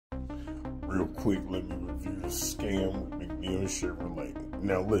real quick, let me review the scam with McNeill Chevrolet.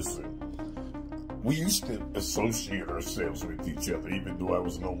 Now listen, we used to associate ourselves with each other, even though I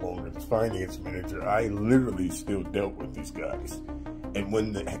was no longer the finance manager. I literally still dealt with these guys. And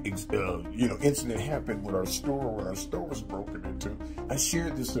when the incident happened with our store, when our store was broken into, I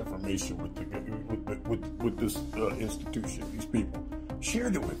shared this information with this institution, these people,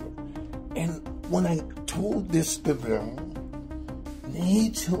 shared it with them. And when I told this to them, they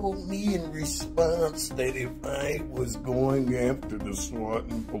told me in response that if I was going after the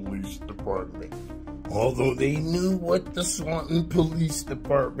Swanton Police Department, although they knew what the Swanton Police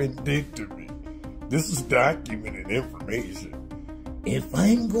Department did to me, this is documented information. If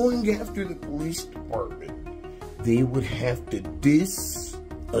I'm going after the police department, they would have to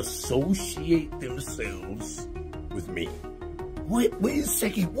disassociate themselves with me. Wait a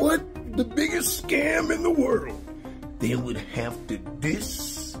second, what? The biggest scam in the world. They would have to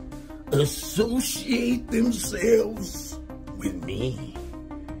disassociate themselves with me.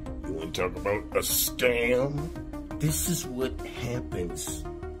 You want to talk about a scam? This is what happens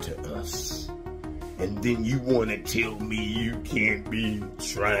to us. And then you want to tell me you can't be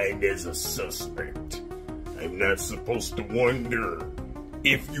tried as a suspect. I'm not supposed to wonder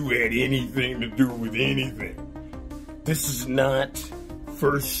if you had anything to do with anything. This is not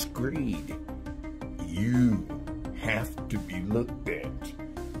first grade. You have to be looked at.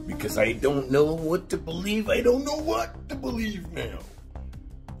 Because I don't know what to believe. I don't know what to believe now.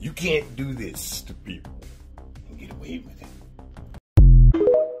 You can't do this to people and get away with it.